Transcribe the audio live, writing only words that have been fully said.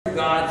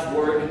God's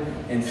word,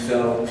 and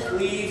so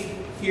please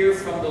hear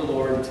from the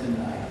Lord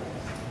tonight.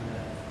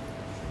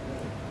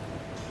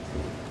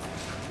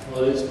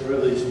 Well, it is a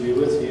privilege to be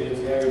with you. If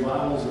you have your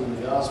Bibles in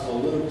the Gospel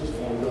of Luke, that's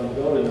where we're going to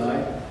go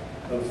tonight.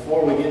 But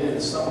before we get into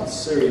something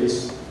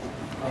serious,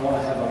 I want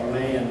to have a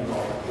man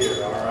moment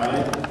here, all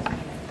right?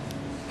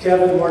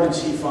 Kevin, where did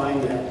she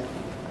find that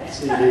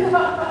CD?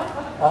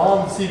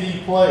 On CD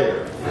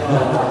player.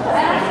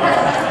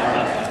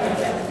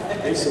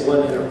 At least it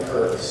wasn't in her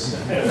purse.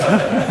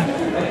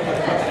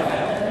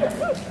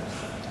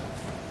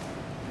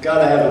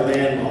 Gotta have a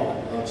man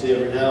moment, don't you,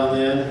 every now and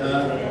then,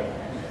 huh?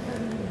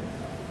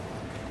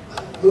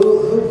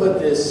 Who put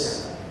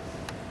this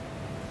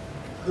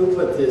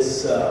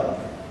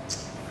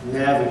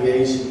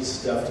navigation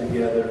stuff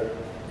together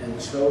and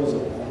chose a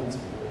woman's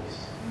voice?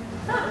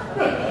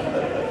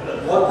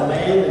 What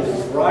man in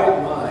his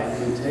right mind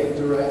can take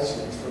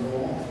directions from a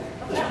woman?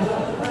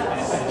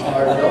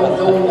 Or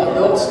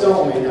don't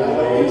stone me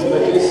now, ladies, but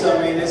just, I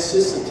mean, it's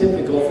just a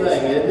typical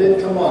thing, isn't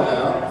it? Come on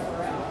now.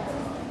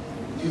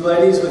 You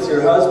ladies with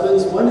your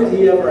husbands, when did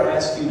he ever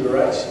ask you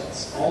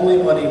directions? Only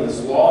when he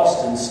was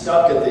lost and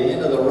stuck at the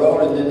end of the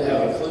road and didn't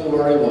have a clue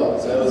where he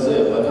was. That was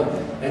it, wasn't it?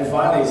 And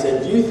finally he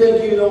said, "Do you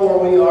think you know where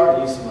we are?"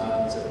 And you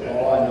smiled and said,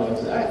 "Oh, I know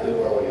exactly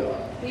where we are."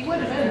 He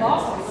wouldn't have been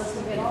lost if he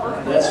listened to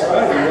him. That's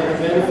right, he wouldn't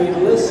have been if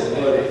he'd listened,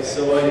 would he?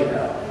 So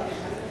anyhow,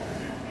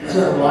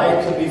 life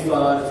can be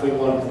fun if we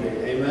want it to be.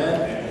 Amen?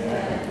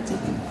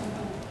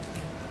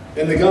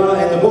 In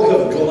the book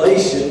of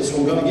Galatians,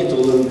 we're going to get to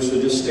Luke,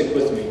 so just stick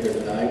with me here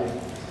tonight.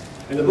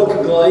 In the book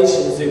of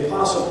Galatians, the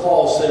Apostle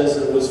Paul says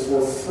that it was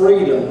for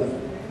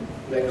freedom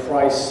that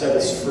Christ set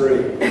us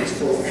free. It's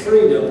for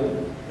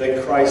freedom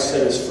that Christ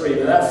set us free.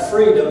 Now that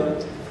freedom,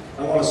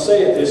 I want to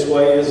say it this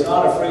way, is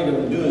not a freedom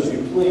to do as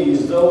you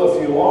please, though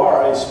if you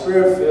are a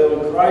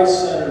Spirit-filled,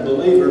 Christ-centered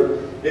believer,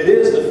 it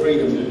is the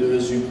freedom to do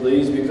as you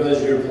please,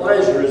 because your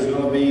pleasure is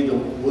going to be the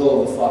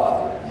will of the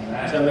Father.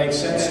 Does that make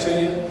sense to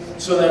you?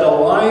 So that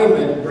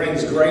alignment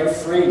brings great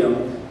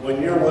freedom when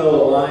your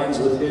will aligns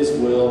with His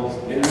will,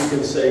 and you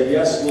can say,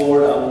 "Yes,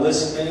 Lord, I'm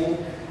listening,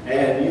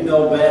 and you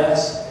know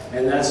best,"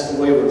 and that's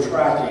the way we're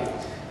tracking.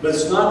 But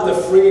it's not the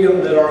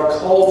freedom that our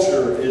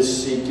culture is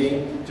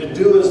seeking, to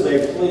do as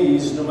they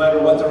please, no matter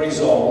what the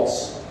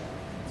results,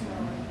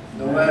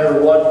 no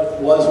matter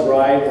what was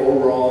right or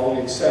wrong,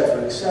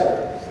 etc.,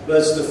 etc. But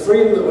it's the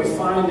freedom that we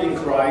find in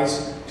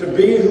Christ to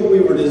be who we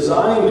were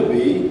designed to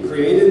be,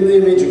 created in the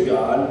image of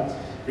God.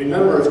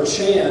 Remember, if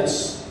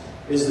chance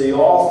is the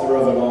author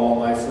of it all,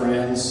 my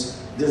friends,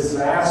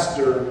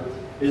 disaster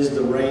is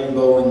the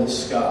rainbow in the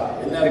sky.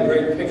 Isn't that a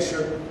great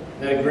picture?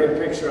 Isn't that a great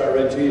picture I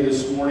read to you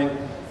this morning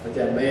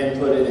that man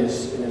put in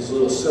his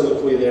little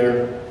soliloquy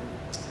there?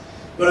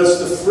 But it's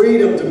the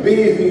freedom to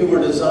be who you were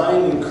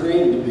designed and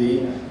created to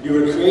be. You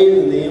were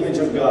created in the image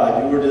of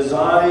God. You were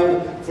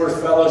designed for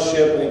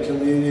fellowship and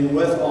communion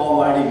with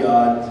Almighty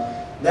God.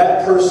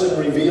 That person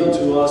revealed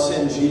to us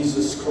in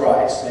Jesus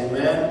Christ.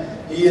 Amen?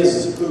 He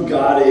is who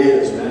God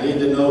is. We need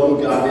to know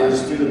who God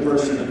is through the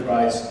person of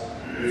Christ,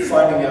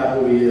 finding out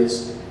who He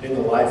is in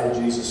the life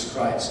of Jesus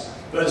Christ.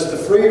 But it's the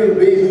freedom to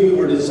be who you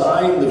were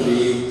designed to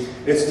be.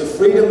 It's the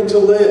freedom to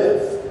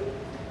live.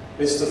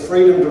 It's the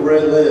freedom to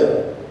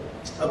live.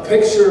 A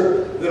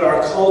picture that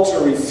our culture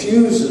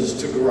refuses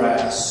to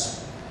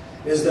grasp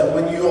is that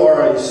when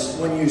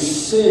you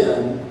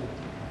sin,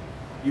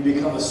 you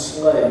become a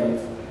slave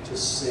to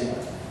sin.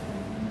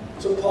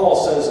 That's what Paul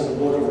says in the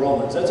book of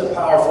Romans. That's a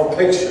powerful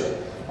picture.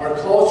 Our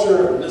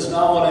culture does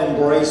not want to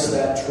embrace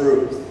that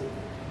truth.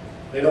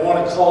 They don't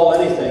want to call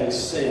anything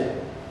sin.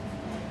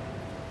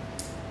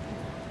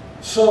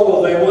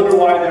 So they wonder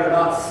why they're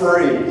not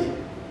free.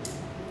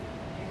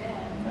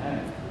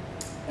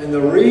 And the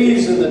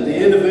reason that the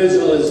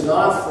individual is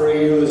not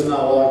free, who is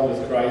not walking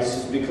with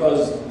Christ, is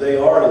because they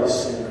are a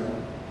sinner.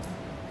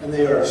 And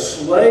they are a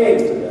slave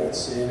to that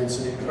sin. It's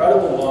an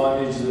incredible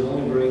bondage that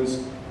only brings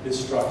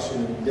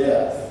destruction and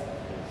death,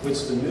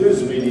 which the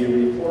news media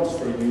reports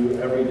for you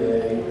every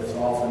day, as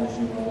often as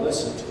you want to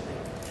listen to them.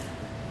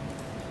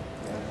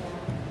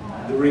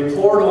 The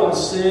report on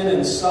sin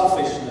and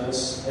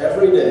selfishness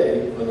every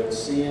day, whether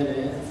it's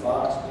CNN,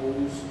 Fox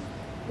News,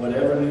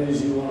 whatever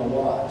news you want to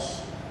watch,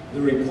 the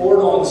report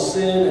on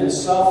sin and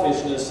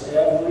selfishness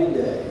every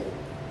day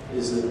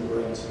is that it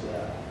brings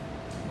death.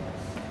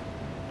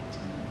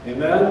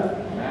 Amen?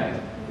 Amen.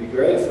 It'd be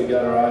great if we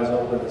got our eyes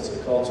open as a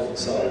culture that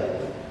saw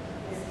that.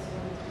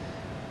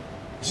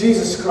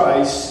 Jesus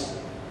Christ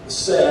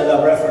said,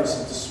 I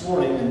referenced it this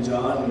morning in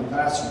John, and the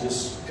pastor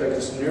just took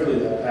us nearly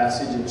that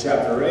passage in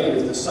chapter 8.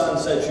 If the Son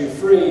sets you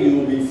free, you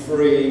will be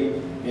free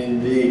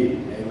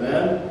indeed.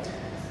 Amen?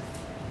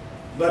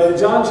 But in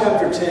John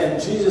chapter 10,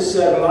 Jesus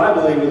said what I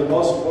believe are the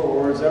most important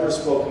words ever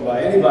spoken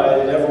by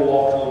anybody that ever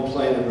walked on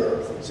planet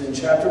Earth. It's in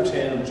chapter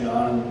 10 of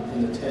John,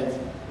 in the 10th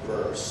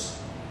verse.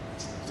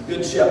 It's a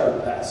Good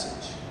Shepherd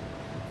passage.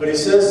 But he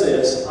says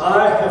this,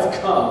 "I have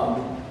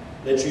come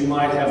that you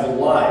might have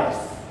life,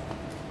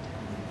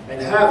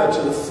 and have it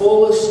to the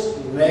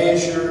fullest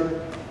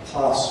measure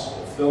possible."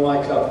 Fill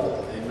my cup with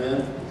it.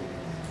 Amen.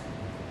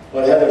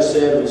 What Heather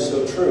said was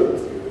so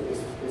true.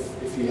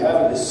 If you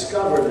haven't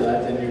discovered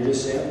that, then you're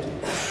just empty.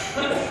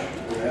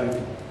 You're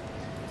empty.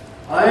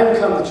 I am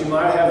come that you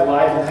might have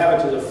life and have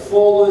it to the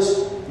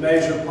fullest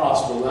measure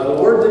possible. Now,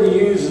 the word that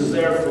he uses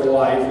there for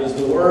life is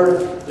the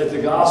word that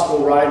the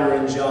gospel writer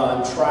in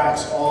John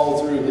tracks all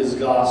through his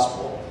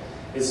gospel.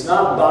 It's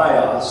not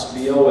bios,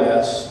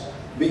 B-O-S,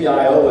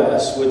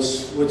 B-I-O-S,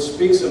 which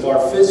speaks of our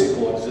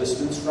physical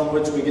existence, from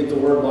which we get the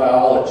word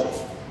biology.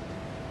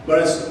 But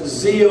it's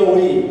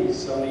Z-O-E.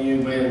 Some of you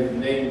may have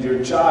named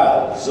your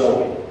child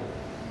Zoe.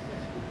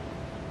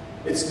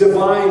 It's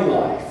divine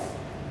life.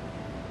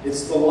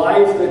 It's the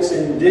life that's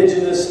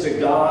indigenous to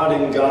God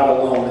and God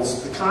alone.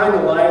 It's the kind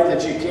of life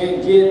that you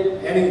can't get,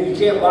 you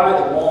can't buy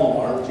it at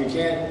Walmart. You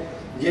can't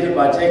get it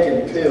by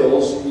taking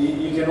pills.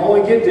 You can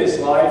only get this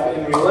life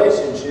in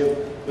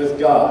relationship with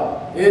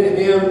God. In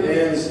Him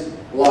is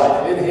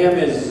life. In Him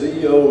is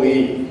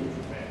Z-O-E.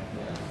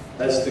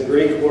 That's the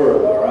Greek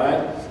word, all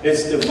right?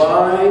 It's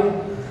divine,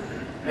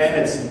 and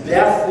it's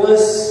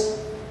deathless,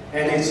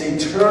 and it's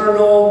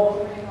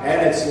eternal,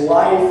 and it's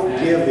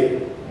life-giving.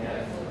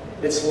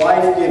 It's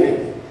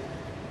life-giving.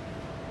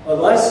 A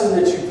lesson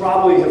that you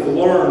probably have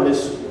learned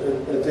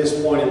at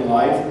this point in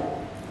life,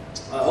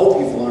 I hope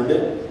you've learned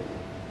it,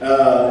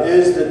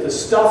 is that the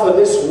stuff of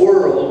this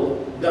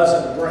world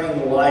doesn't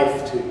bring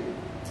life to you.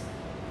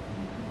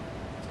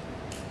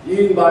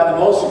 You can buy the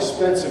most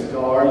expensive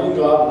car. You can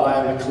go out and buy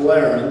a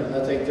McLaren.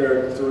 I think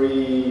they're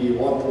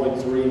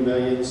 1.3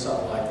 million,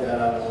 something like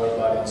that. I don't know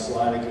everybody in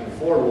Celina can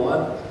afford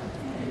one.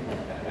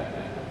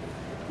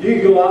 You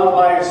can go out and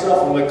buy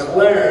yourself a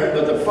McLaren,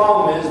 but the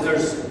problem is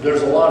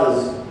there's a lot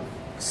of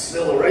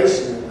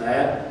exhilaration in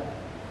that,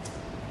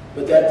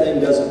 but that thing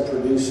doesn't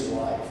produce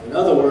life. In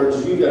other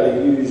words, you got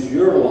to use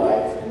your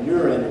life and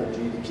your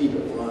energy to keep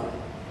it running.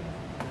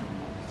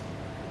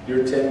 Your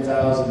 $10,000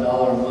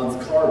 a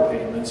month car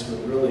payments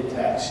would really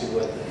tax you,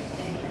 wouldn't they?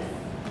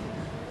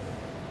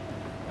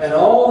 And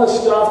all the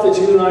stuff that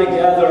you and I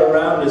gather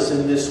around us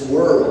in this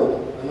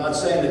world, I'm not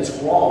saying it's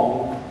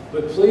wrong,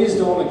 but please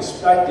don't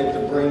expect it to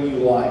bring you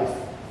life.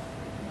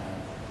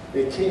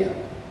 It can't.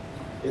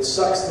 It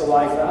sucks the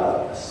life out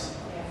of us.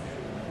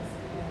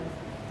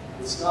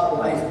 It's not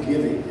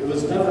life-giving. It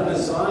was never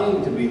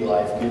designed to be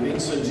life-giving.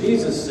 So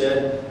Jesus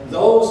said,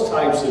 those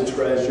types of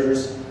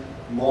treasures,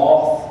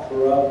 moth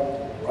corrupt,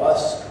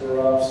 rust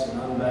corrupts,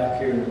 and I'm back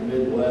here in the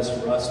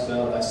Midwest, Rust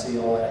Belt, I see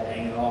all that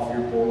hanging off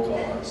your poor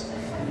cars.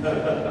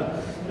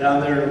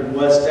 Down there in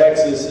West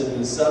Texas and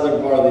the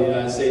southern part of the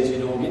United States, you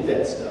don't get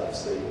that stuff,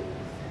 see?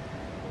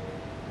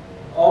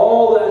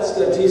 All that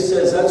stuff, Jesus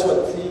says, that's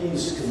what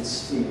thieves can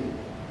steal.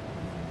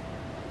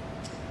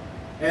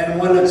 And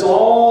when it's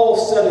all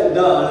said and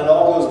done, it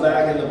all goes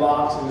back in the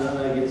box, and none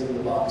of it gets in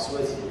the box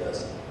with you,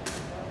 doesn't it?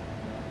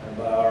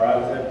 Everybody all right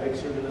with that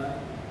picture tonight?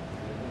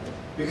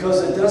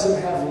 Because it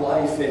doesn't have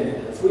life in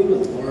it. If we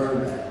would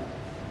learn that.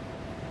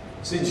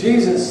 See,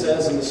 Jesus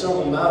says in the Sermon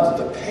on the Mount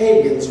that the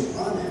pagans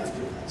run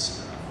after that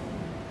stuff.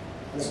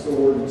 That's the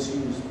word that's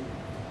used.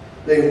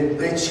 They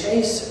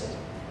chase it.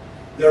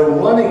 They're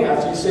running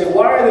after. You say,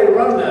 why are they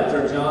running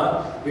after,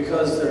 John?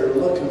 Because they're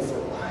looking for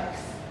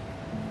life.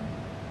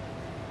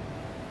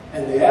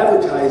 And the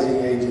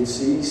advertising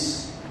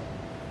agencies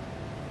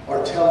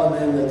are telling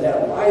them that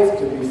that life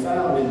can be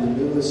found in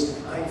the newest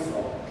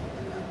iPhone.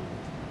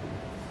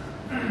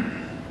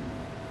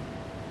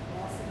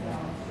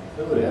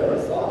 Who would have ever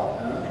thought,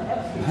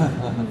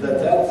 huh?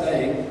 that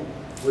thing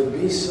would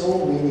be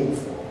so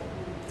meaningful.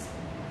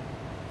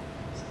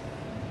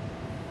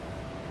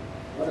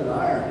 What an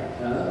irony,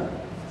 huh?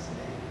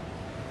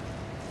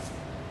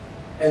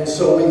 And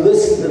so we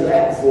listen to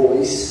that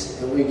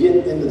voice, and we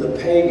get into the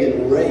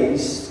pagan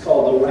race, it's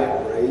called the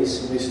rat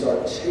race, and we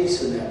start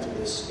chasing after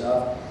this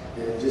stuff,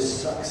 and it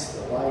just sucks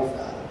the life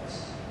out of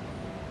us.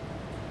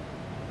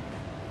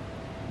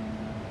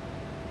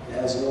 It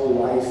has no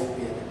life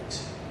in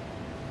it.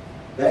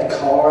 That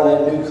car,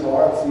 that new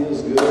car,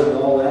 feels good and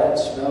all that,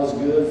 smells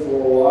good for a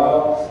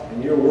while,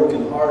 and you're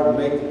working hard to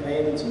make the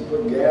payments and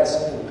put gas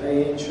in and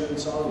pay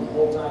insurance on, and the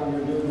whole time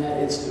you're doing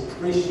that, it's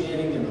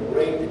depreciating at a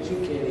rate that you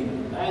can't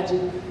even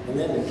imagine, and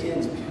then the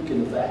kids puke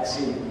in the back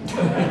seat.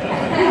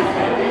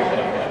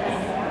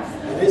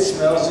 And it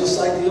smells just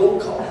like the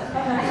old car.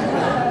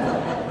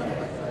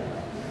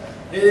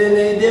 It ain't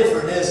any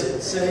different, is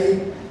it?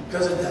 See?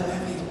 Because it doesn't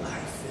have any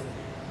life in it.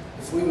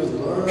 If we would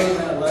learn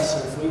that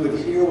lesson, if we would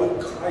hear what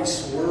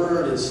Christ's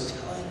Word is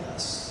telling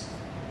us,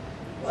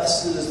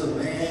 blessed is the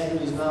man who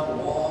does not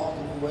walk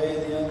in the way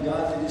of the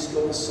ungodly. Just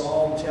go to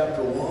Psalm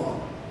chapter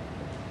 1.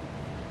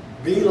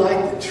 Be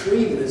like the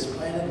tree that is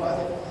planted by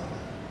the water.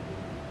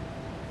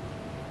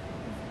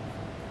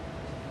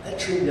 That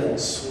tree doesn't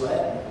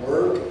sweat and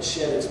work and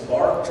shed its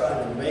bark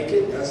trying to make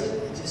it, does it?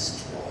 It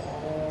just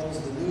draws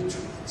the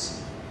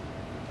nutrients.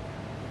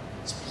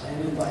 It's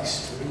planted by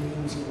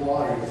streams of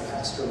water. Your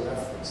pastor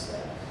referenced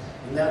that.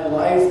 And that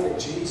life that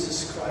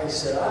Jesus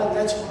Christ said,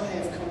 that's why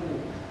I've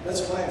come.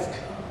 That's why I've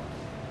come.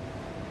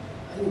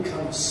 I didn't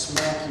come to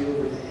smack you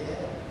over the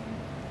head.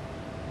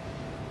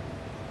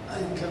 I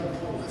didn't come to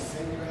point my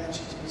finger at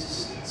you,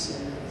 Jesus said.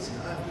 says,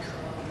 I've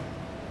come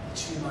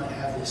that you might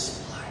have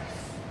this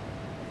life.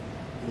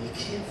 And you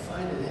can't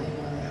find it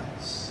anywhere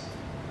else.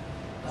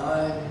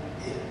 I'm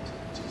it,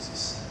 Jesus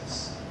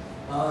says.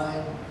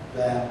 I'm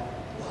that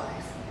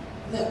life.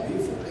 Isn't that a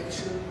beautiful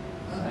picture?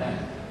 Huh?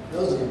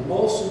 Those are the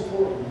most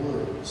important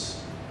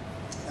words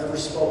ever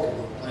spoken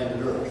on planet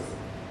Earth.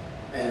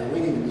 And we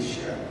need to be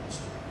sharing those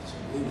words.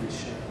 We need to be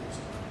sharing those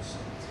words.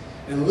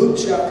 In Luke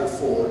chapter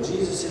 4,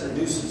 Jesus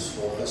introduces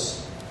for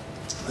us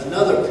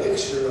another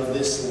picture of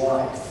this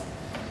life.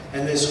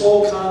 And this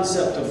whole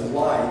concept of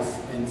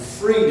life and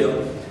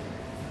freedom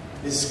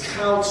is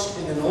couched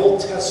in an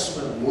Old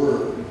Testament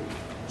word,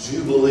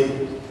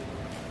 Jubilee.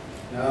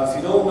 Now, if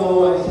you don't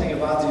know anything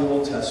about the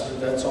Old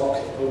Testament, that's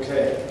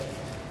okay.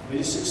 Let me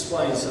just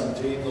explain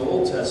something to you. In the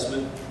Old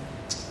Testament,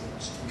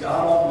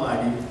 God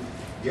Almighty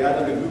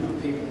gathered a group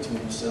of people to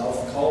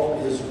himself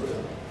called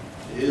Israel,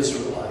 the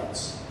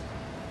Israelites.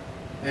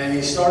 And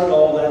he started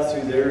all that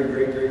through their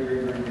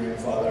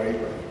great-great-great-great-grandfather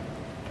Abraham.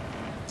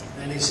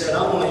 And he said,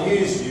 I'm going to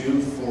use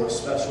you for a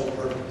special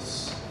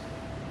purpose.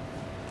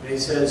 And he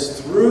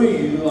says, through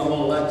you, I'm going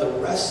to let the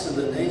rest of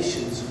the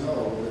nations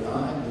know that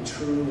I'm the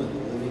true and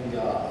the living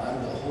God.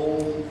 I'm the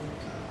holy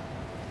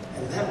God.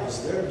 And that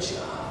was their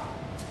job.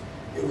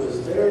 It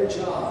was their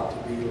job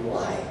to be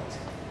light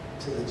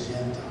to the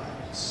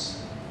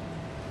Gentiles.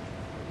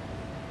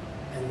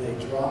 And they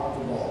dropped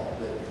the ball,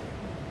 didn't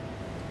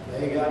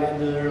they? They got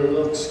into their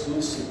little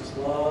exclusive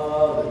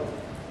club,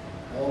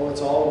 and oh,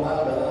 it's all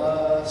about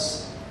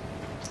us.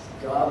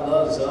 God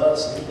loves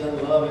us, and He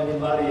doesn't love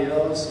anybody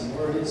else, and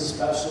we're His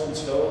special and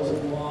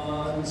chosen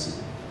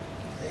ones.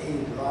 They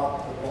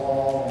dropped the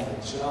ball on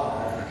the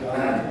job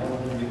God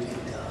wanted them to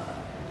get done.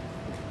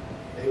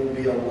 They would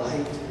be a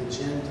light to the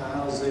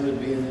Gentiles. They would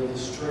be an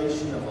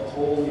illustration of a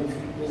holy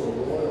people, a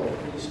royal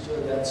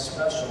priesthood, that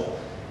special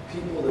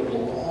people that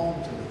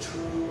belong to the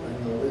true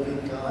and the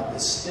living God,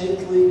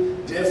 distinctly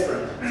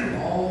different from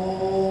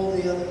all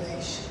the other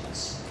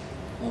nations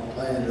on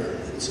planet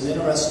Earth. It's an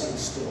interesting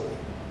story.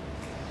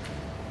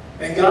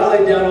 And God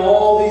laid down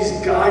all these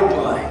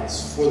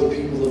guidelines for the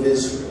people of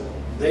Israel.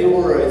 They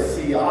were a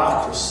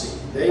theocracy.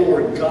 They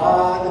were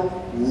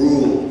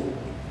God-ruled.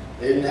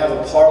 They didn't have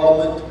a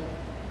parliament.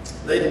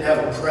 They didn't have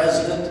a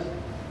president.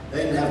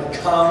 They didn't have a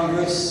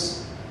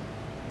Congress.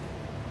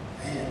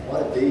 Man,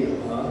 what a deal,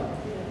 huh?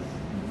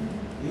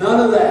 None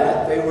of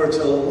that. They were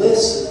to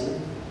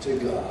listen to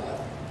God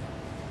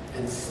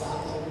and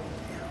follow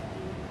Him.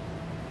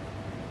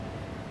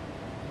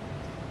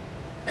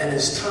 And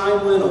as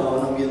time went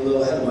on, I'm getting a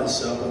little ahead of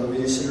myself, but let me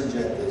just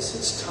interject this.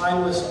 As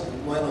time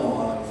went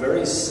on, a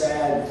very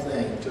sad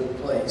thing took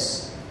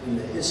place in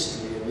the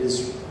history of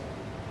Israel.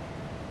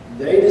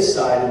 They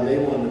decided they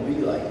wanted to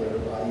be like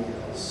everybody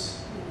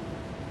else.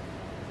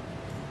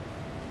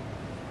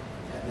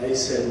 And they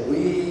said,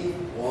 we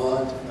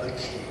want a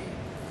king,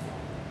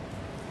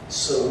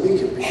 so we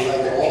can be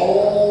like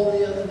all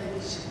the other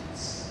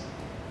nations.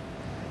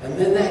 And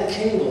then that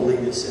king will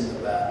lead us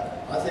into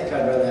battle. I think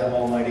I'd rather have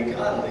Almighty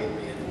God lead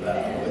me into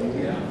battle, wouldn't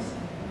you?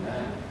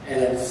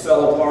 And it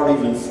fell apart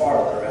even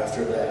farther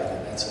after that,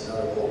 and that's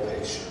another whole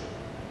picture.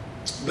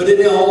 But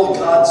in all of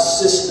God's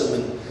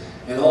system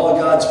and all of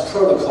God's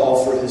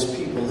protocol for His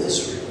people,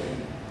 Israel,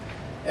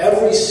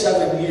 every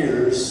 7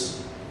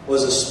 years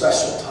was a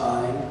special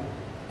time,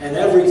 and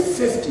every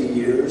 50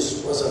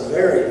 years was a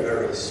very,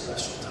 very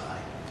special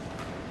time.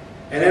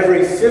 And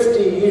every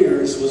 50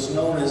 years was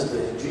known as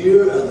the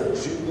year of the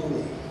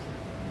Jubilee.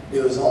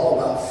 It was all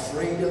about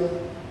freedom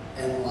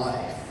and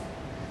life.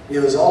 It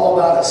was all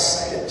about a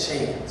second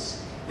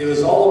chance. It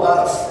was all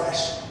about a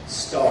fresh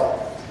start.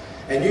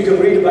 And you can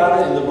read about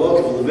it in the book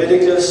of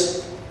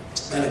Leviticus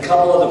and a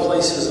couple other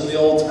places in the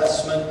Old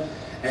Testament.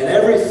 And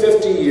every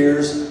 50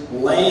 years,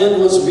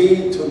 land was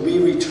to be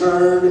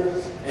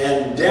returned,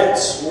 and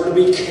debts were to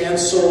be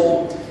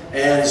canceled,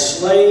 and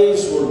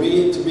slaves were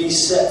to be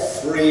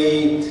set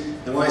free.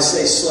 And when I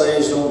say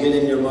slaves, don't get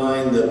in your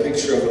mind the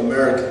picture of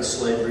American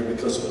slavery,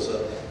 because it was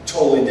a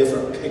totally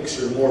different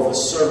picture, more of a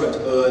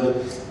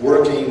servanthood,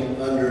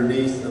 working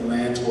underneath the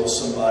mantle of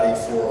somebody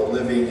for a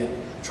living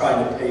and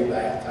trying to pay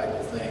back type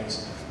of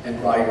things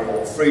and buy your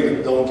own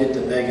freedom. Don't get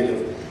the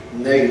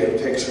negative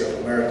picture of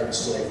American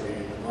slavery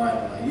in your mind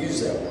when I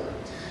use that word.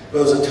 But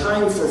it was a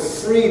time for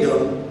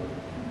freedom,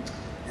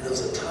 and it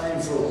was a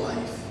time for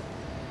life,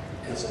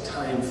 and it was a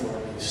time for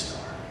a new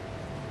start.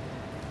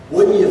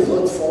 Wouldn't you have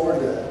looked forward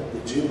to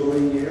the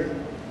Jubilee year?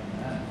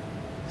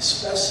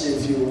 Especially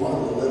if you were one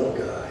of the little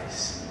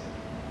guys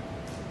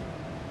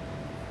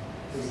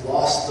who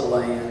lost the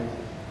land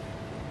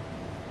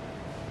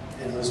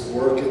and was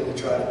working to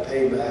try to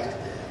pay back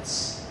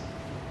debts.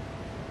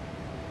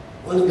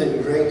 Wouldn't it have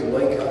been great to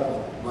wake up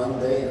on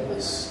Monday and it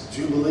was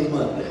Jubilee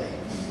Monday?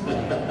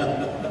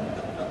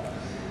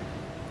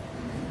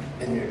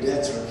 And your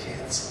debts were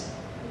canceled.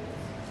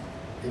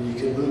 And you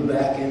could move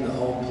back into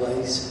home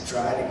place and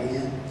try it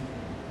again.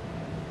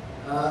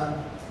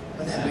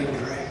 Wouldn't that be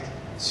great?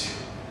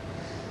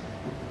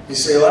 You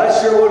say, well,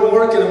 that sure wouldn't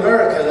work in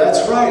America.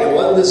 That's right. It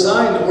wasn't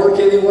designed to work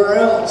anywhere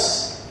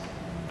else.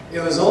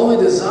 It was only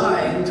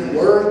designed to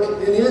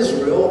work in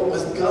Israel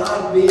with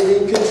God being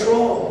in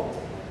control.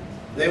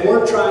 They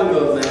weren't trying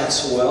to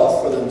amass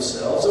wealth for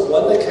themselves. It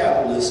wasn't a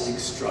capitalistic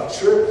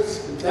structure.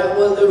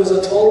 It was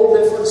a total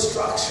different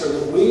structure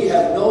that we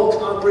have no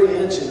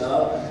comprehension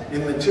of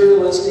in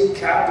materialistic,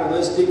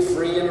 capitalistic,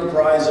 free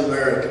enterprise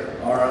America.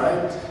 All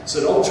right?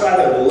 So don't try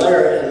to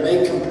layer it and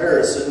make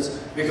comparisons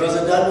because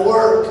it doesn't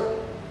work.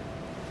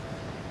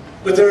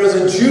 But there is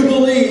a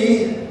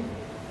jubilee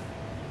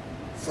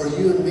for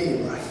you and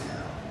me right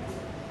now.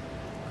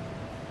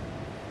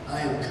 I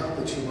am come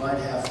that you might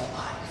have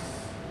life.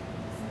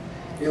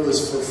 It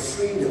was for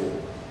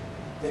freedom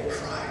that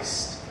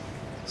Christ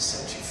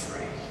set you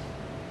free.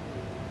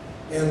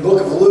 In the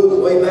book of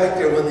Luke, way back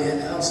there when they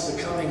announced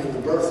the coming and the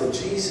birth of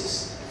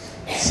Jesus,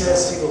 it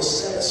says He will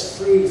set us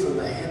free from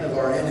the hand of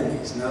our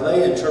enemies. Now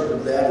they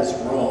interpret that as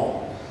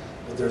wrong,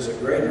 but there's a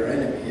greater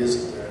enemy,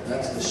 isn't there? And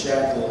that's the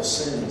shackle of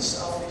sin and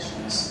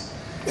selfishness.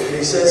 And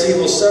He says He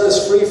will set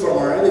us free from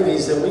our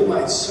enemies that we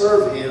might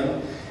serve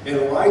Him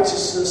in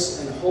righteousness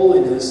and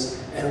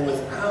holiness and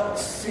without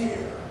fear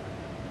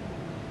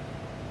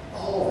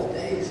all the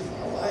days of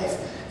our life.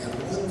 And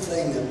one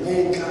thing that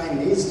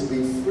mankind needs to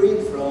be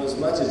freed from as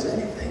much as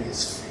anything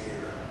is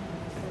fear.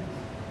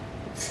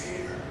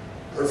 Fear.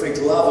 Perfect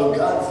love of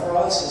God for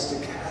us is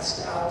to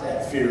cast out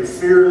that fear.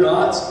 Fear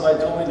not. Somebody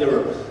told me there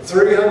were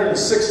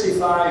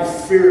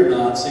 365 fear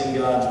nots in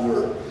God's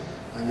Word.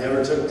 I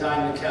never took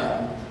time to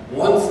count them.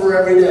 One for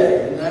every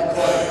day. Isn't that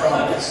quite a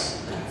promise?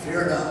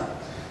 Fear not.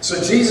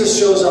 So Jesus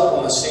shows up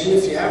on the scene.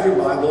 If you have your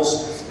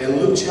Bibles, in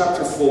Luke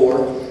chapter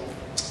 4,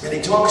 and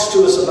He talks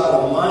to us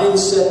about a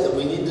mindset that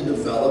we need to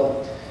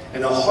develop,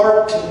 and a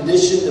heart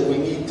condition that we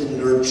need to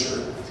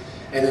nurture,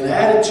 and an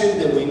attitude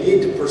that we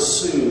need to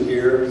pursue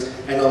here,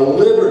 and a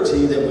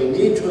liberty that we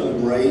need to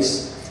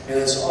embrace, and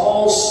it's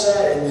all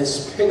set in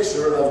this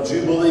picture of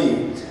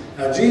Jubilee.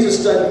 Now,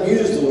 Jesus doesn't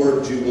use the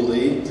word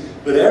Jubilee,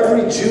 but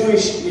every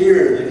Jewish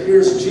ear that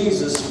hears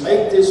Jesus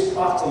make this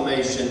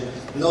proclamation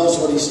knows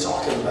what He's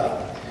talking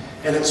about.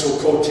 And it's a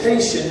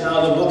quotation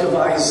out of the book of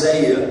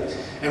Isaiah.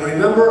 And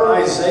remember,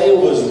 Isaiah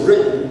was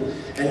written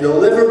and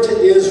delivered to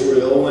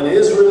Israel when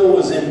Israel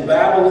was in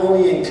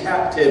Babylonian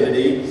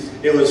captivity.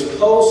 It was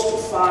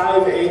post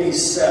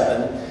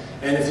 587.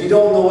 And if you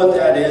don't know what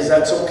that is,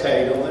 that's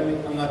okay.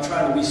 I'm not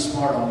trying to be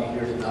smart on you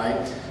here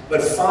tonight.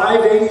 But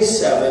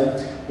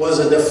 587 was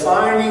a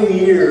defining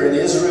year in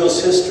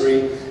Israel's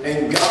history.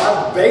 And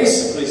God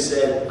basically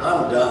said,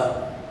 I'm done.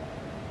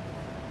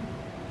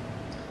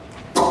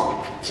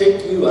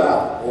 Kick you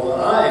out.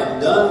 Well, I am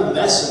done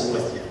messing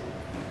with you.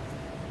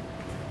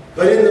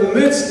 But in the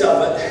midst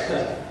of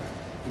it,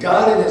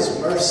 God in His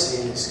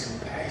mercy and His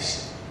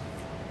compassion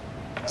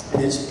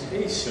and His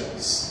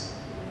patience,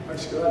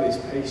 aren't you glad He's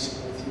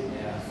patient with you?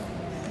 Yeah.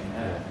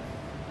 Amen.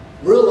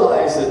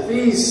 Realize that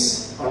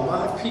these are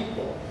my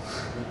people.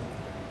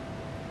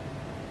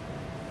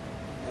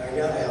 And I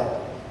got to help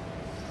them.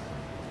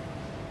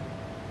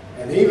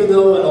 And even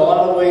though in a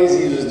lot of ways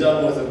He was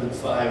done with them in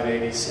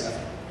 587,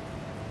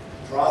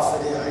 the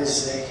prophet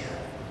Isaiah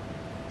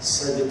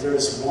said that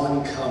there's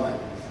one coming.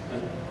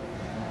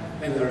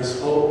 And there's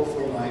hope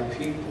for my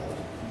people.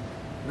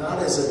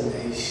 Not as a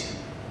nation.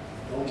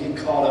 Don't get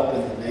caught up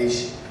in the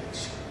nation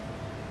picture.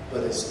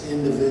 But as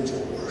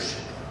individual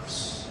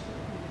worshipers.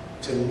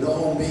 To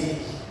know me.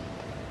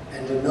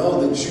 And to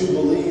know the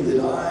jubilee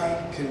that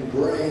I can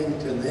bring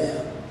to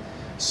them.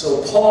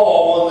 So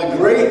Paul, one of the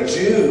great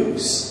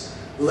Jews,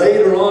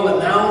 later on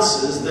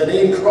announces that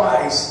in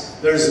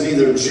Christ there's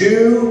neither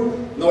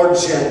Jew nor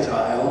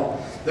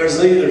Gentile.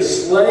 There's neither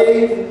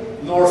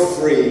slave nor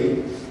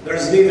free.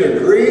 There's neither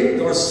Greek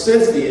nor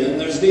Scythian.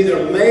 There's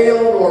neither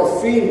male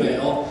nor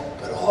female.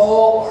 But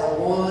all are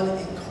one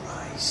in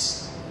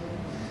Christ.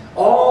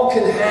 All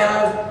can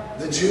have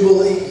the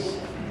Jubilee.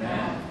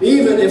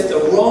 Even if the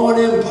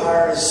Roman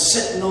Empire is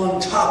sitting on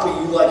top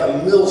of you like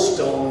a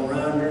millstone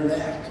around your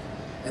neck.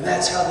 And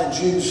that's how the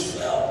Jews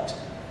felt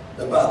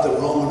about the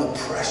Roman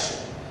oppression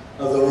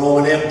of the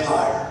Roman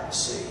Empire.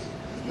 See,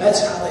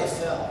 that's how they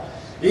felt.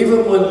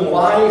 Even when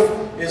life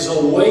is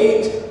a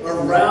weight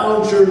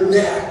around your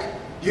neck,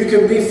 you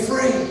can be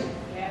free.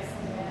 Yes,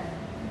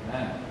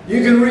 amen.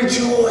 You can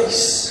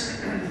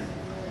rejoice.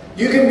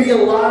 You can be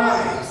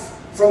alive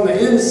from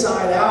the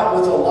inside out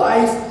with a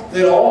life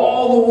that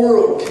all the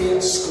world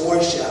can't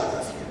squash out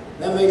of you.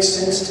 That makes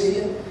sense to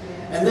you?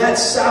 And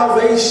that's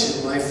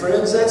salvation, my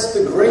friends. That's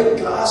the great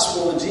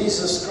gospel of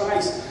Jesus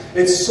Christ.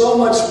 It's so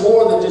much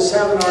more than just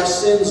having our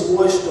sins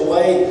washed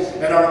away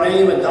and our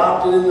name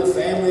adopted in the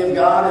family of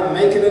God and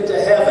making it to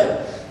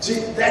heaven. See,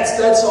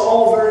 that's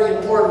all very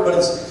important, but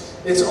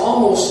it's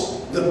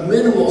almost the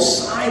minimal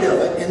side of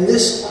it in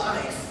this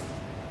life.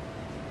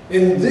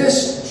 In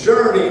this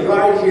journey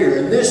right here,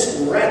 in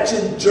this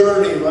wretched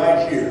journey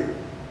right here.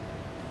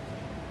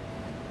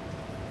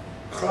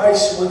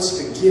 Christ wants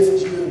to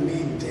gift you and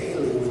me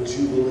daily with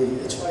Jubilee.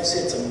 That's why I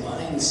say it's a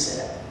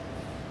mindset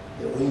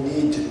that we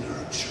need to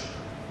nurture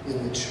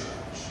in the church.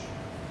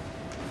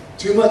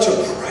 Too much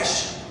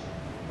oppression.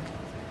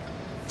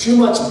 Too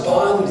much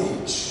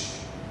bondage.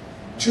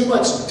 too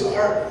much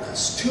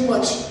darkness, too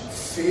much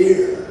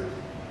fear.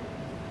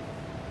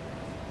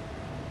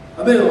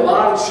 I've been in a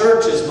lot of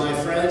churches, my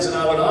friends, and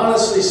I would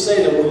honestly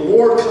say that we're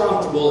more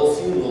comfortable at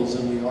funerals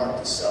than we are at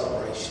the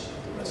celebration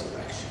of the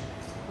resurrection.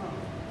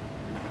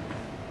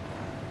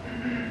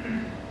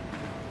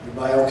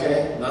 Everybody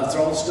okay? I'm not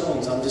throwing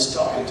stones, I'm just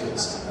talking to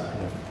us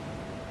tonight.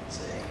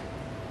 See?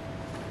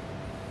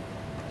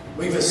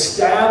 We've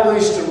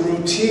established a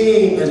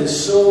routine that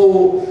is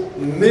so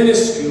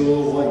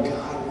minuscule of what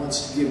God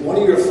wants to give. One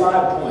of your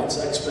 5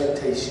 points,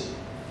 expectation.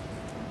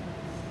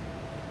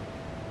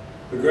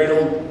 The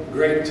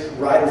great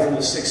writer from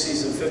the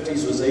 60s and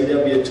 50s was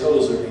A.W.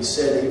 Tozer.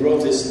 He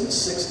wrote this in the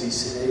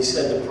 60s. He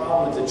said the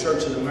problem with the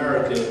church in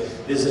America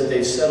is that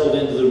they've settled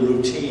into the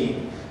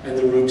routine, and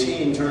the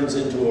routine turns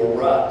into a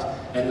rut,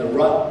 and the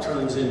rut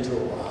turns into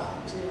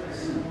rot.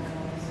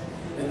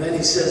 And then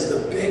he says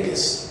the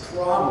biggest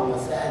problem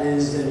with that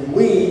is that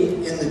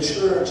we in the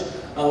church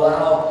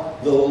allow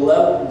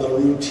the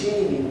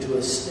routine to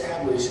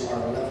establish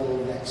our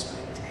level of expectation.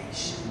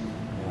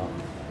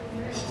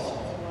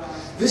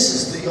 This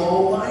is the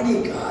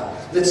Almighty God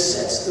that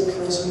sets the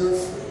prisoner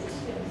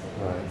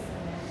free. Right.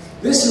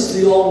 This is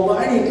the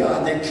Almighty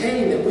God that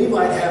came that we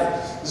might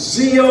have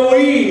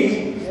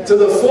ZOE to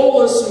the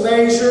fullest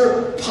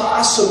measure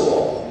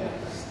possible.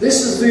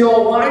 This is the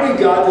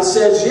Almighty God that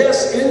says,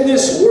 yes, in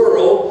this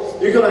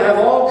world, you're going to have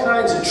all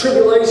kinds of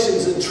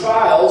tribulations and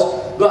trials,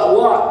 but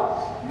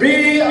what?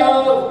 Be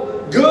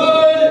of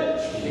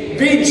good,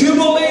 be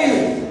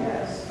jubilee.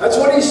 That's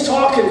what he's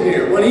talking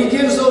here. When he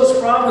gives those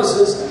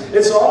promises,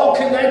 it's all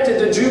connected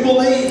to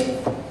jubilee.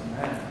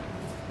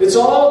 It's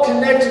all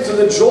connected to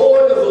the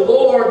joy of the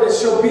Lord that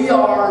shall be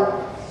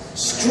our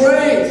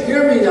strength.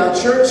 Hear me now,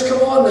 church.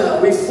 Come on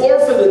now. We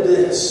forfeited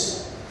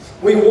this.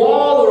 We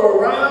wallow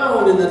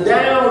around in the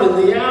down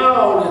and the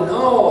out, and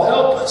oh,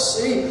 help us.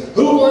 See,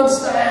 who wants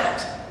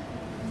that?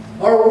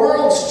 Our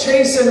world's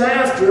chasing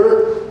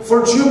after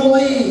for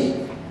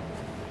jubilee.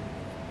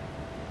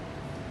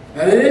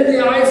 And it isn't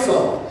the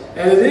iPhone.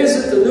 And it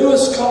isn't the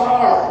newest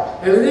car.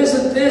 And it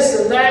isn't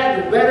this and that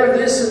and better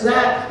this and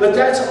that. But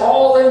that's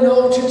all they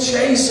know to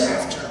chase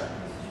after.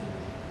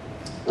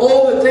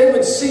 Oh, that they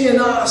would see in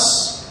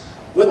us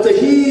what the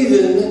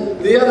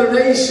heathen, the other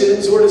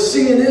nations, were to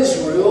see in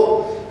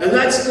Israel. And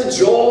that's the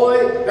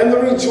joy and the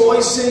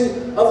rejoicing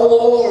of the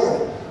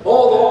Lord.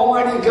 Oh, the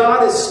Almighty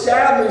God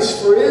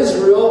established for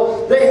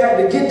Israel. They had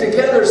to get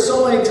together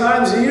so many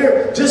times a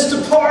year just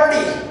to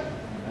party.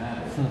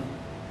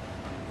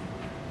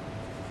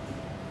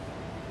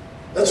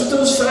 That's what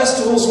those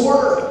festivals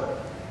were.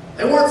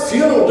 They weren't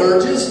funeral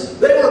dirges.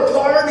 They were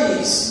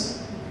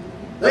parties.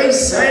 They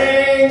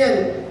sang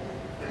and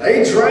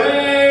they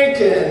drank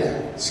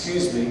and,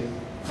 excuse me,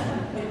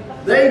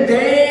 they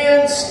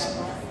danced.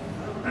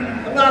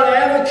 I'm not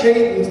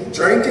advocating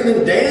drinking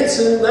and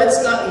dancing.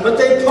 That's not, but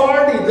they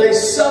partied. They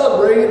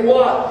celebrated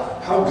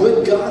what? How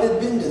good God had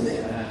been to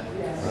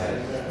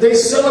them. They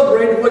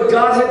celebrated what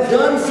God had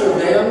done for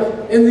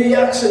them in the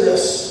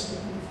Exodus.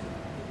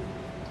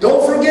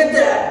 Don't forget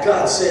that,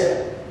 God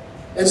said.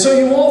 And so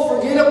you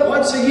won't forget it.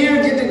 Once a year,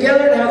 get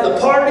together and have the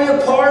party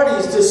of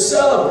parties to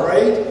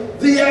celebrate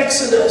the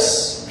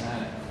Exodus.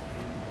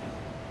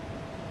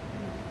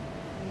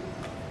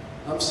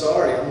 I'm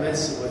sorry, I'm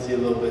messing with you a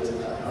little bit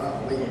tonight,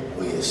 aren't we?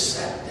 We have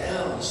sat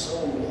down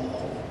so long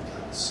and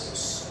gotten so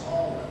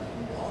small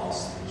and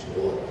lost the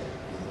joy of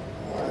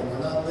the Lord. And we're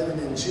not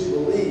living in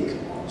Jubilee.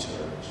 Come on,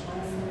 church.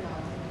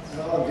 It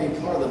ought to be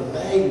part of the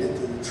magnet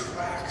that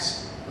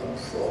attracts a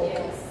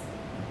broken.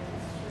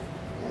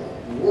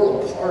 The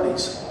world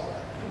parties hard.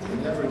 They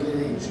never get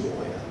any joy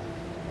out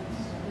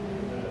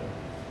of it.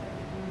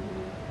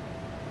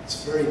 It's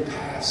very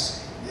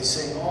passive. They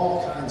sing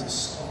all kinds of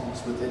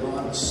songs, but they don't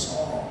have a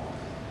song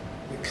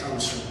that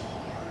comes from the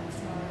heart.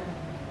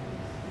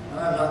 And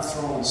I'm not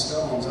throwing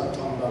stones. I'm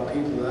talking about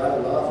people that I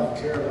love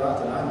and care about,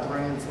 that I'm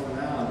praying for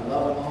now and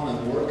loving on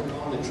and working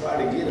on to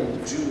try to get them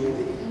to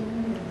Jubilee.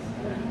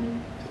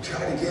 To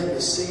try to get them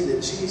to see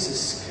that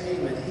Jesus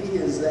came and He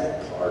is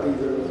that party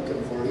they're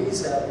looking for.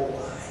 He's that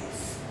life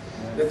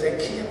that they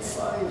can't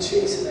find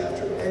chasing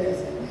after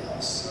anything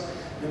else.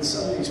 And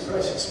some of these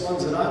precious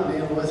ones that I'm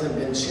dealing with have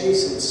been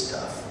chasing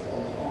stuff for a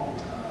long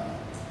time.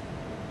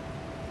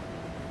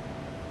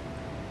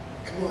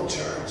 Come on,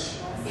 church.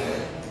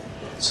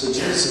 So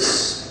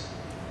Jesus,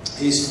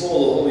 He's full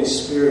of the Holy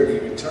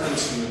Spirit. He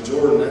returns from the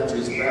Jordan after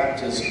His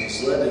baptism.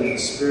 He's led in the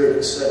Spirit,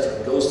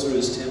 etc. Goes through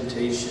His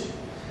temptation.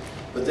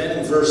 But then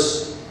in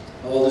let's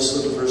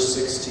look at verse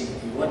 16.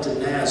 He went to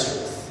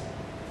Nazareth,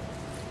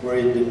 where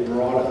He had been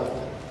brought up.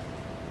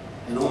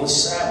 And on the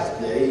Sabbath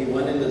day, He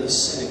went into the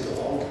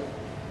synagogue.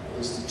 It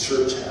was the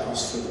church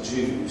house for the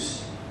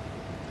Jews,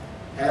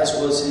 as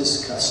was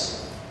His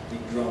custom.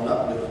 He'd grown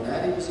up doing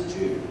that. He was a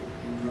Jew.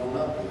 He'd grown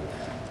up doing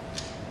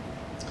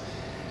that.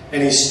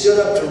 And He stood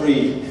up to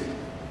read.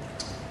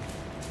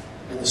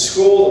 And the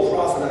scroll of the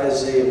prophet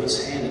Isaiah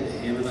was handed to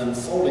Him, and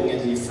unfolding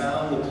it, He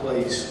found the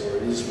place where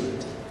it is written,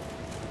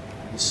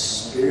 "The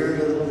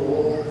Spirit of the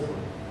Lord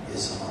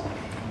is on me."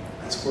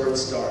 That's where it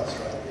starts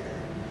right there.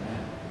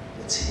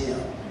 It's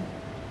Him.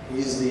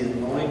 He's the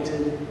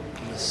anointed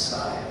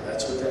Messiah.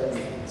 That's what that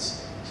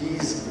means.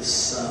 He's the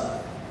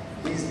Son.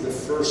 He's the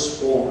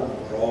firstborn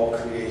over all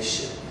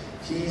creation.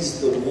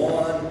 He's the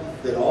one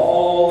that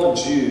all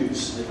the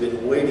Jews have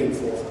been waiting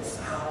for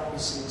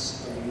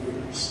thousands of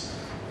years.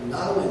 And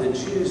not only the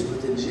Jews,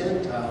 but the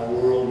Gentile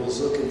world was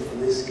looking for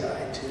this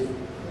guy too.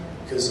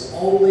 Because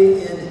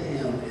only in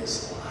Him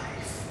is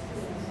life.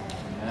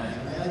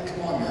 Amen.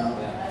 Come on now.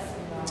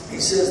 He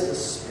says, the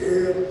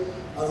Spirit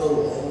of the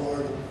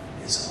Lord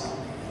is on me.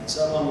 And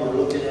some of them are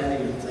looking at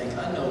Him and think,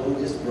 I know who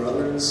his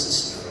brother and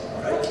sister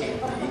are. That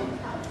can't be.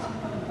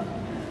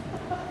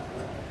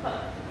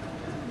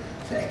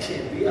 That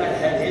can't be. I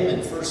had him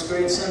in first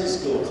grade Sunday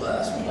school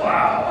class.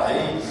 Wow.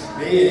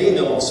 He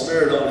no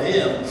Spirit on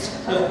him.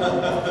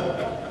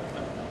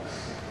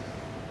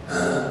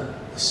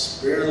 The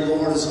Spirit of the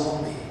Lord is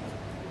on me.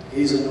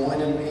 He's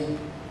anointed me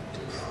to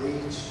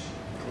preach,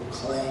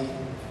 proclaim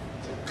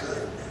the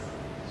good news.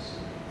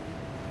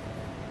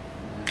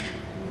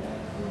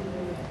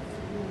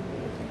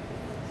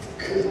 The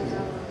good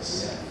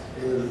news.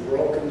 In the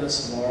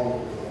brokenness of our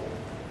world.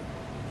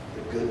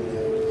 The good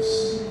news.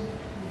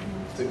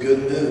 The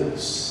good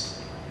news.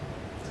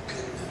 The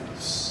good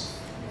news.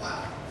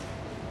 Wow.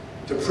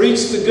 To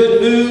preach the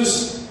good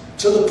news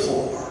to the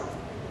poor.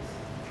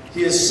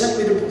 He has sent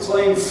me to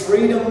proclaim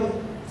freedom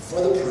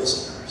for the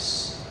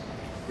prisoners,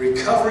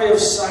 recovery of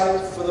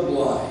sight for the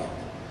blind,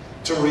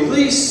 to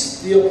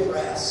release the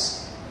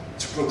oppressed,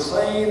 to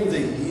proclaim the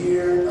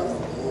year of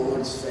the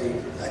Lord's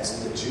favor.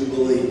 That's the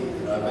Jubilee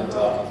that I've been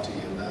talking to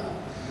you about.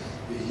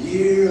 The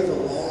year of the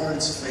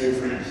Lord's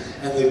favor.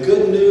 And the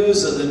good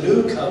news of the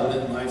new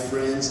covenant, my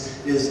friends,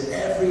 is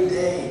every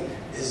day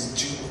is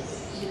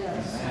Jubilee.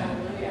 Yes.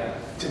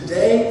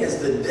 Today is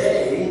the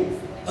day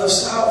of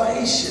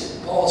salvation.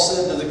 Paul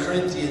said to the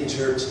Corinthian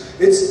church,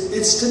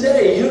 it's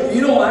today.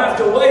 You don't have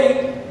to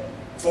wait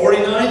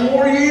 49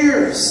 more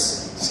years.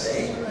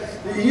 See?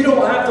 You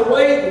don't have to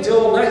wait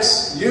until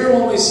next year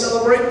when we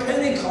celebrate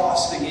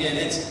Pentecost again.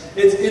 It's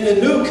in the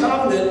new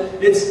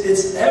covenant.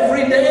 It's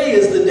every day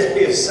is the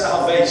day of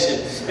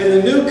salvation. In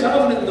the new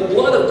covenant, the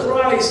blood of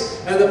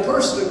Christ and the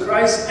person of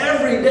Christ,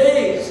 every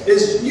day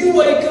is you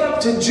wake up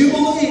to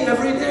Jubilee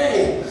every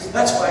day.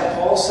 That's why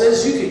Paul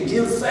says you can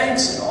give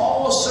thanks in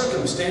all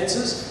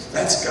circumstances.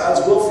 That's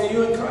God's will for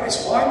you in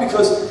Christ. Why?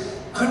 Because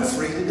I'm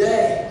free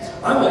today.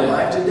 I'm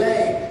alive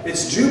today.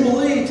 It's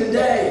Jubilee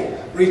today.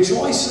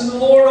 Rejoice in the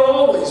Lord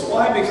always.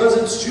 Why? Because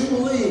it's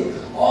Jubilee.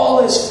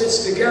 All this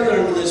fits together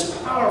into this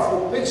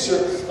powerful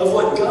picture of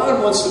what God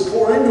wants to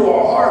pour into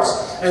our hearts.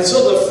 And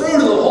so the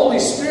fruit of the Holy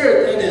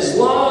Spirit then is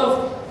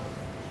love,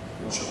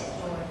 joy.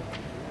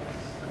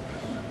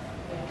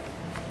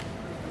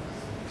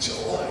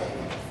 Joy.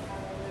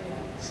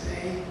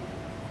 See?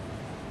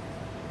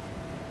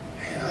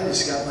 Man, I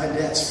just got my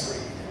debts freed.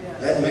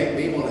 That'd make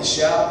me want to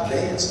shout and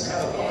dance and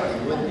have a party,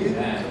 wouldn't you?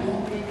 Come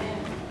on.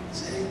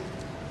 See?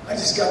 I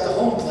just got the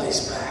home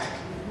place back.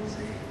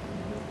 See?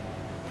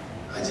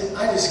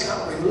 I just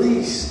got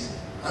released.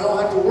 I don't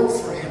have to work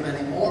for him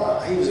anymore.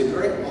 He was a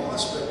great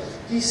boss, but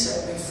he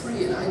set me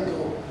free, and I can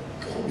go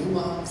do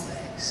my own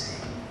thing.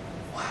 See?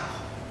 Wow.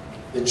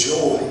 The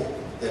joy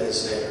that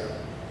is there.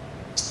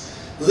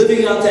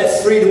 Living out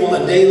that freedom on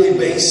a daily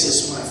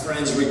basis, my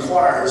friends,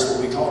 requires what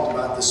we talked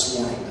about this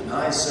morning.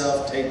 Deny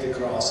self, take the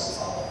cross, and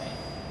follow me.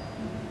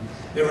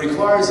 It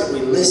requires that we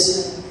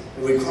listen.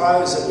 It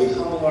requires that we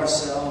humble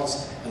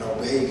ourselves and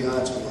obey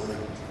God's word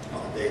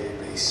on a daily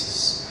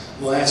basis.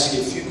 I'm going to ask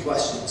you a few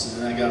questions,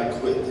 and then I got to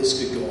quit. This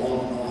could go on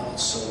and on.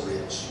 It's so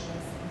rich.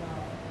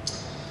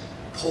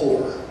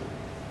 Poor.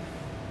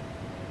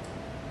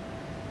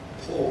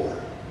 Poor.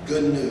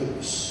 Good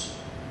news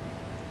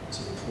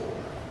to the poor.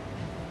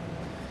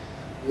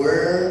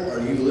 Where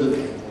are you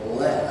living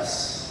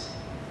less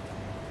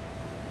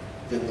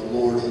than the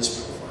Lord has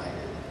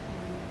provided?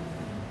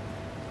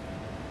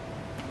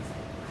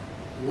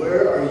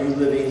 Where are you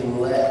living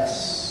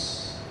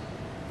less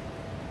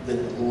than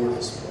the Lord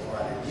has provided?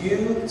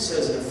 You, it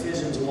says in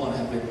Ephesians 1,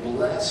 have been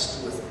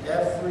blessed with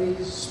every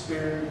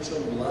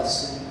spiritual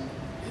blessing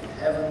in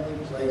heavenly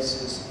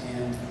places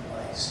in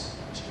Christ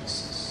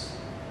Jesus.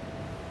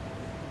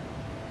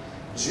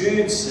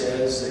 Jude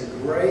says that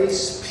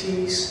grace,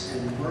 peace,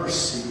 and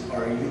mercy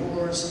are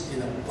yours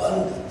in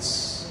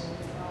abundance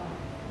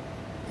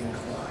in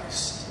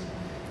Christ.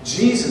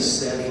 Jesus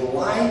said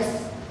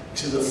life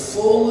to the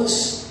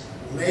fullest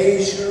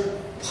measure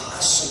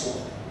possible.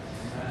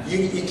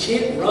 You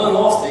can't run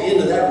off the end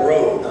of that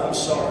road. I'm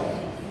sorry.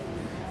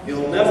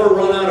 You'll never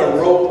run out of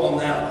rope on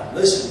that one.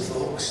 Listen,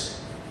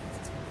 folks.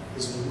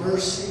 His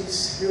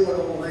mercies, hear what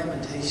old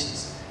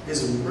Lamentations.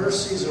 His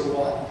mercies are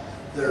what?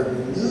 They're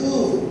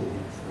new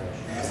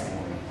every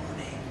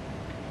morning.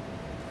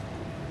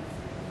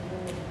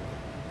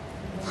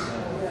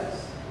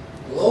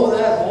 Blow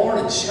that horn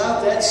and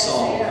shout that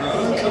song,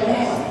 huh? Come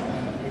on.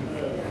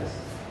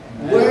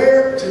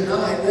 Where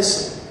tonight,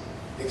 listen,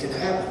 it can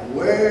happen.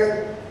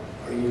 Where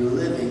are you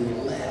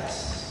living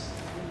less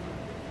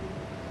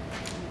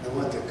than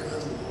what the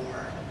good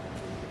Lord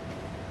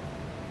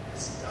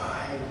has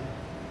died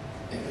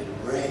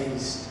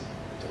raised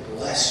to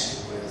bless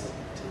you with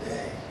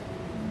today.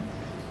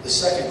 The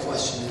second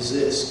question is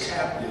this: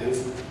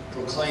 captive,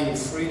 proclaim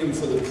freedom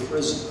for the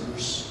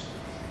prisoners.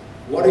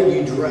 What are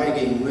you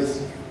dragging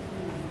with you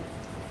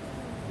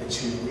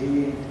that you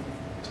need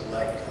to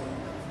let go?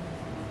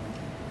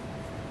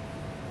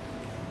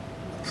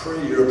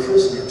 You're a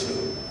prisoner to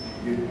it.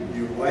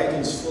 Your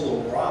wagon's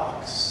full of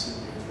rocks, and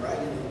you're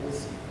dragging it with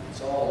you.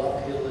 It's all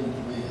uphill in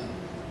the wind.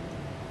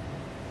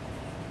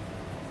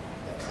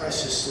 That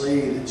precious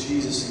lady that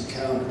Jesus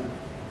encountered,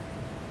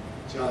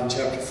 John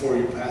chapter 4,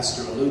 your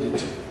pastor alluded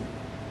to,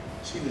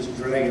 she was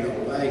dragging a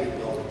wagon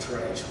load of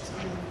trash with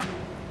her.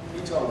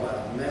 You talk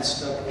about a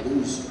messed up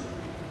loser.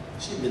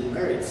 She'd been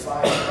married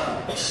 5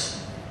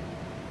 times.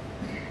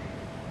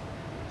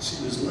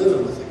 She was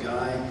living with a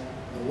guy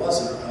that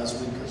wasn't her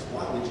husband, because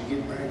why would you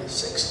get married a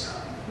 6th time?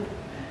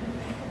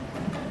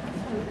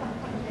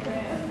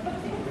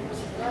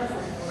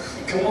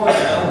 Come on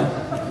now.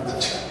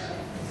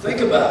 Think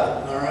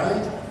about it, all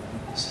right?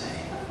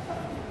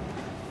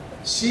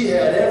 She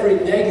had every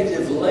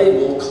negative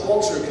label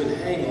culture could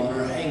hang on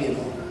her, hanging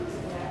on her.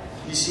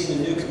 You seen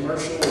the new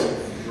commercial of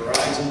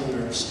Verizon where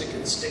they're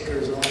sticking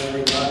stickers on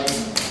everybody?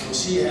 Well,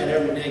 she had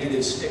every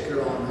negative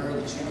sticker on her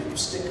that you could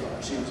stick on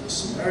her. She was a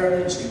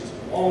Samaritan, she was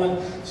a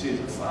woman, she was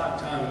a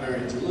 5-time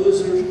marriage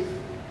loser.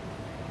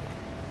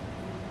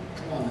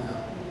 Come on now.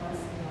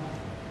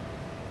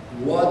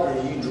 What are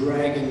you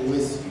dragging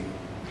with you?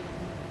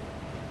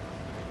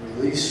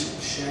 Release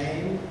from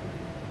shame.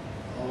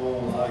 Oh,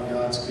 a lot of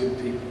God's good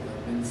people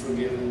have been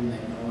forgiven. They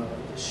know it,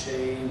 but the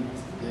shame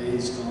of the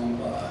days gone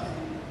by.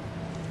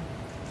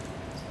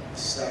 A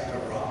sack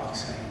of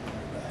rocks hanging on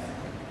your back.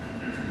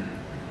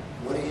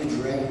 What are you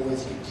dragging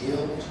with you?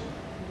 Guilt?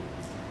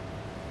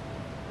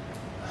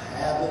 A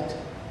habit?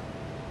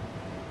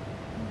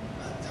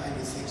 By the time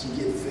you think you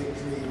get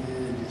victory, and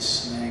then it just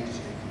snags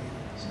you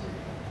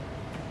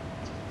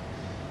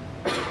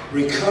again.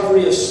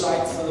 Recovery of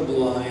sight for the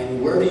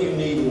blind. Where do you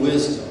need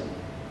wisdom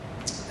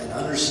and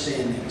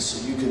understanding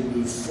so you can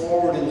move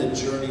forward in the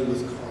journey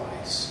with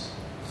Christ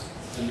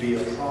and be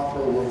a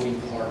proper working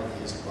part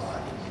of His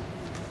body?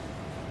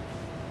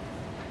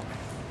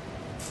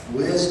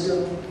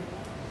 Wisdom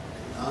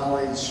and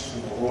knowledge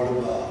from the Lord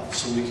above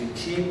so we can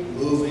keep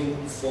moving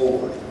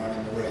forward and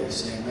running the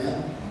race.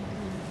 Amen?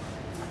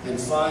 And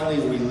finally,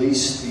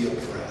 release the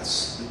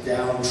oppressed, the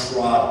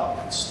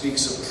downtrodden. It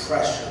speaks of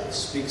pressure. It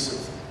speaks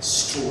of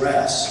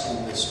stress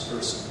on this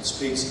person. It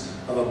speaks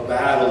of a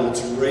battle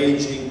that's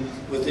raging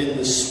within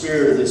the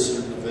spirit of this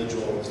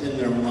individual, within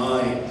their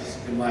mind.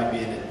 It might be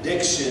an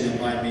addiction. It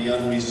might be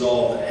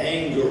unresolved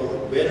anger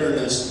or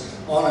bitterness.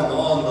 On and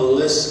on the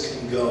list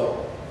can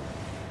go.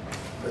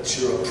 But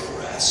you're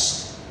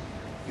oppressed.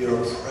 You're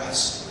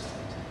oppressed with it.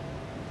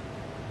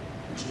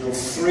 There's no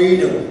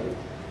freedom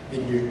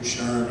in your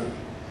journey.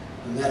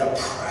 And that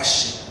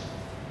oppression,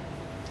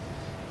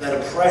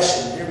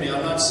 hear me,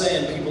 I'm not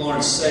saying people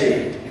aren't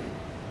saved,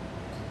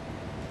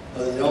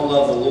 or they don't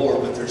love the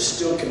Lord, but there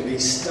still can be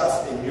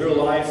stuff in your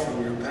life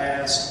from your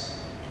past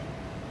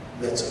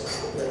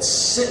that's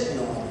sitting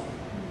on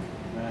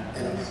you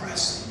and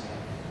oppressing you.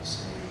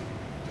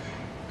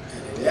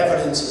 And it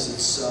evidences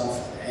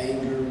itself in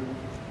anger,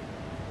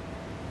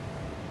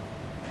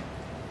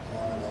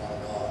 on and on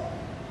and on.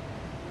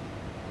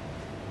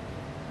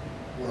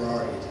 Where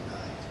are you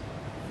tonight?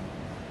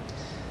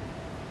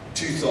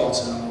 2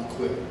 thoughts and I'm going to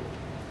quit.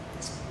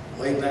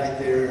 Way back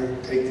there,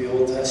 take the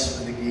Old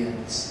Testament again.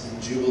 It's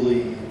in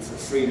Jubilee. And for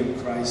freedom,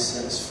 Christ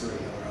set us free,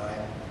 all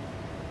right?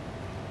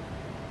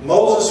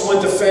 Moses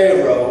went to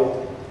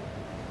Pharaoh,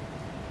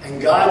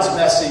 and God's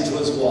message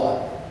was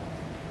what?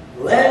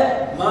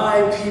 Let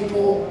my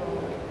people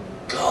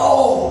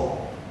go.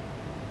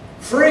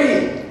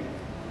 Free.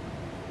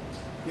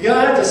 You're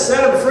going to have to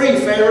set them free,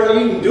 Pharaoh.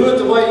 You can do it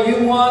the way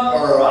you want,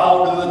 or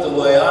I'll do it the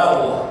way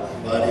I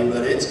want, buddy.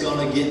 But it's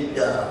going to get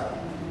done.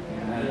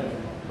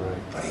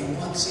 But He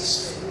wants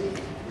us free.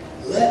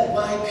 Let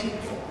my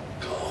people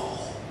go.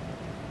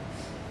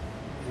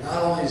 And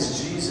not only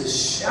has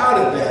Jesus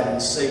shouted that in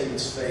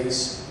Satan's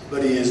face,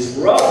 but He has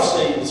rubbed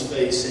Satan's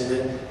face in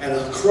it.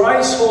 And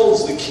Christ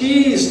holds the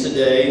keys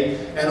today,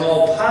 and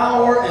all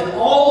power and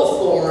all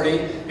authority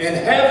in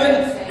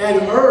heaven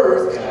and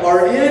earth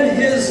are in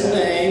His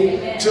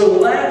name to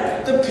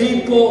let the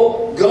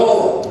people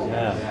go.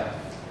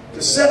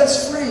 To set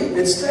us free.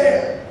 It's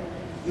there.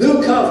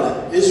 New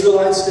covenant.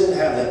 Israelites didn't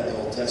have that in the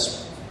Old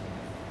Testament.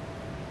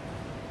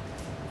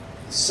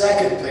 The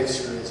second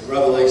picture is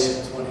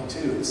Revelation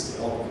 22. It's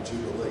the ultimate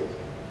Jubilee.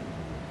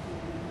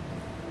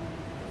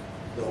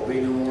 There will be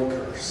no more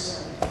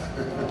curse.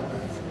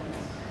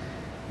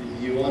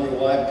 You wonder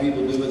why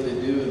people do what they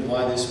do and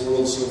why this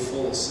world's so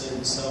full of sin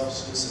and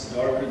selfishness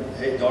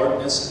and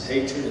darkness and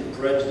hatred and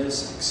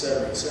prejudice,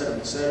 etc., etc.,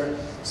 etc.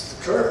 It's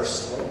the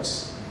curse,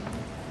 folks.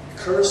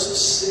 The curse of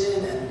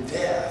sin and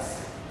death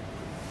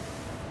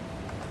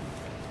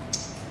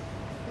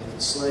that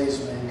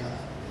enslaves mankind.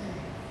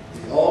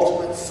 The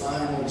ultimate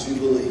final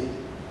Jubilee.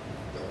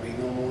 There'll be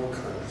no more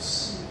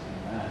curse.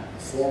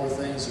 The former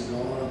things are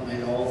gone, and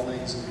made all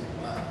things new.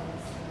 Wow.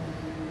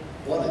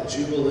 What a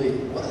jubilee.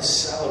 What a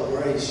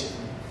celebration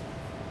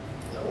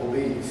that will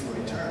be for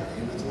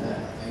eternity with the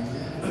Lord.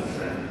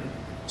 Amen.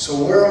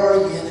 So where are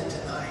you in it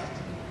tonight?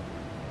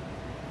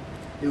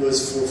 It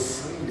was for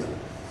freedom.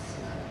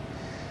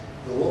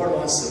 The Lord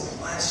wants to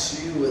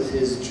bless you with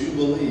His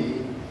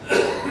jubilee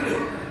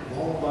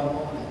moment by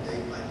moment and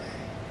day by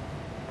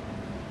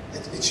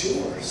day. It's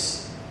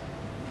yours.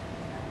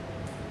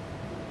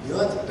 You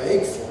don't have to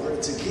beg for it.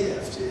 It's a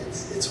gift.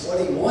 It's what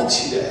He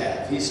wants you to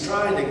have. He's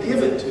trying to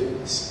give it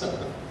to us.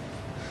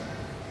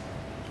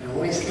 And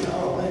we say,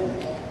 oh, man,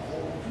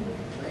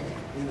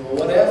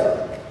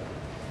 whatever.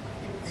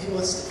 He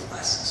wants to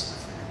bless us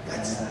with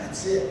that.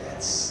 That's it.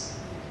 That's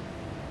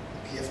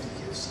the gift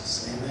He gives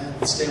us.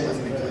 Amen. Stand with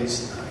me,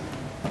 please, tonight.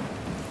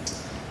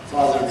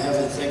 Father in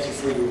heaven, thank you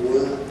for your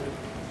word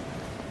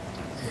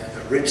and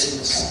the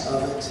richness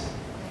of it.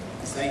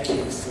 Thank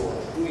you for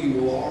who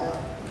you are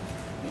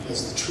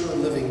as the true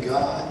and living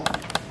God.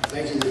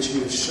 Thank you that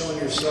you have shown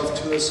yourself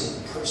to us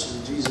in the person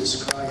of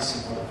Jesus Christ,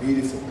 and what a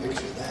beautiful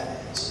picture that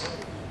is.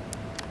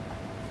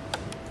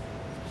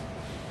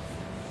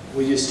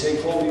 We just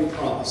take hold of your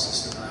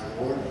promises tonight,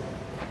 Lord,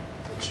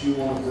 that you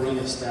want to bring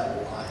us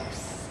that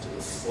life to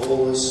the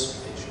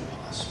fullest measure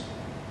possible.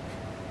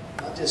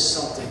 Not just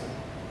something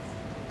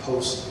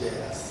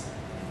post-death,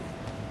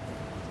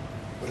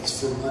 but it's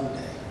for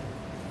Monday,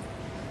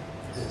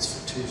 and it's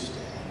for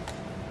Tuesday,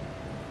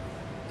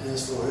 and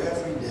it's for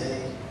every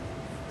day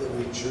that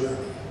we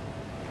journey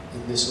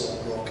in this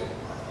old broken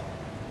world.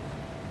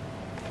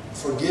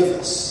 Forgive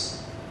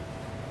us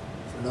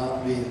for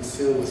not being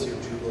filled with your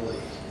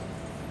jubilee.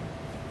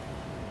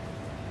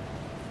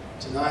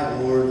 Tonight,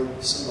 Lord,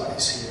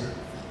 somebody's here.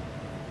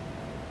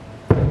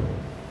 But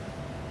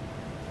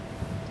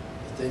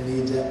they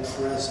need that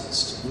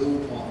presence to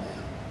move upon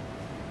them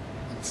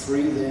and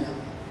free them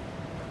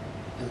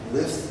and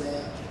lift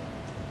them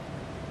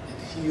and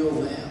heal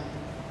them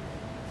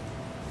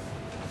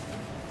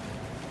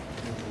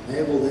and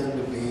enable them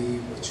to be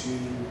what you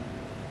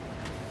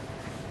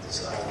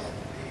desire them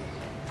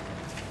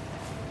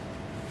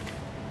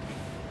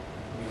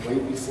to be. We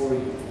wait before you,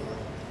 Lord.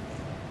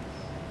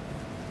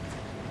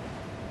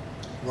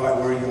 Right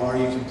where you are,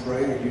 you can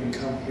pray, or you can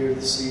come here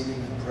this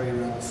evening and pray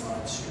around the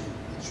front street.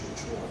 It's your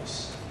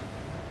choice.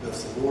 But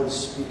if the Lord is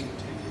speaking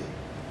to you,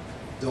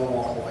 don't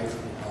walk away from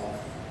the moment.